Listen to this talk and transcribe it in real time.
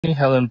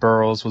Helen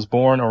Burroughs was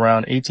born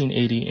around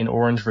 1880 in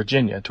Orange,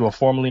 Virginia, to a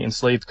formerly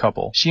enslaved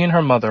couple. She and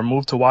her mother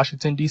moved to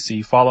Washington,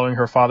 D.C. following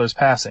her father's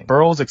passing.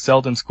 Burroughs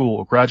excelled in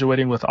school,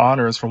 graduating with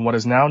honors from what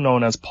is now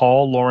known as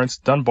Paul Laurence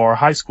Dunbar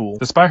High School.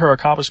 Despite her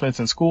accomplishments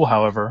in school,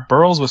 however,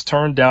 Burroughs was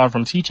turned down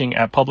from teaching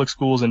at public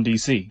schools in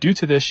D.C. Due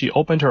to this, she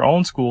opened her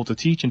own school to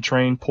teach and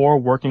train poor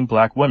working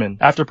black women.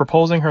 After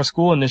proposing her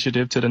school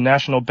initiative to the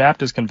National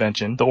Baptist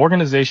Convention, the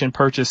organization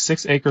purchased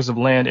 6 acres of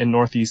land in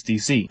Northeast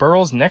D.C.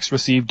 Burroughs next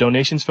received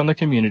donations from the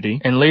community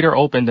and later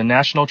opened a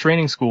national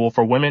training school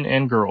for women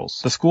and girls.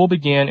 The school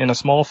began in a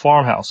small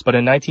farmhouse, but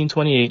in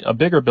 1928 a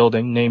bigger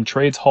building named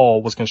Trades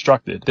Hall was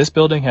constructed. This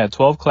building had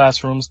 12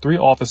 classrooms, 3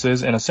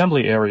 offices, an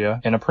assembly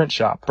area, and a print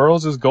shop.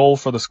 Burroughs' goal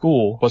for the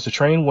school was to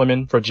train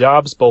women for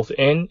jobs both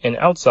in and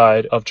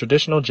outside of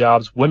traditional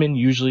jobs women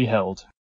usually held.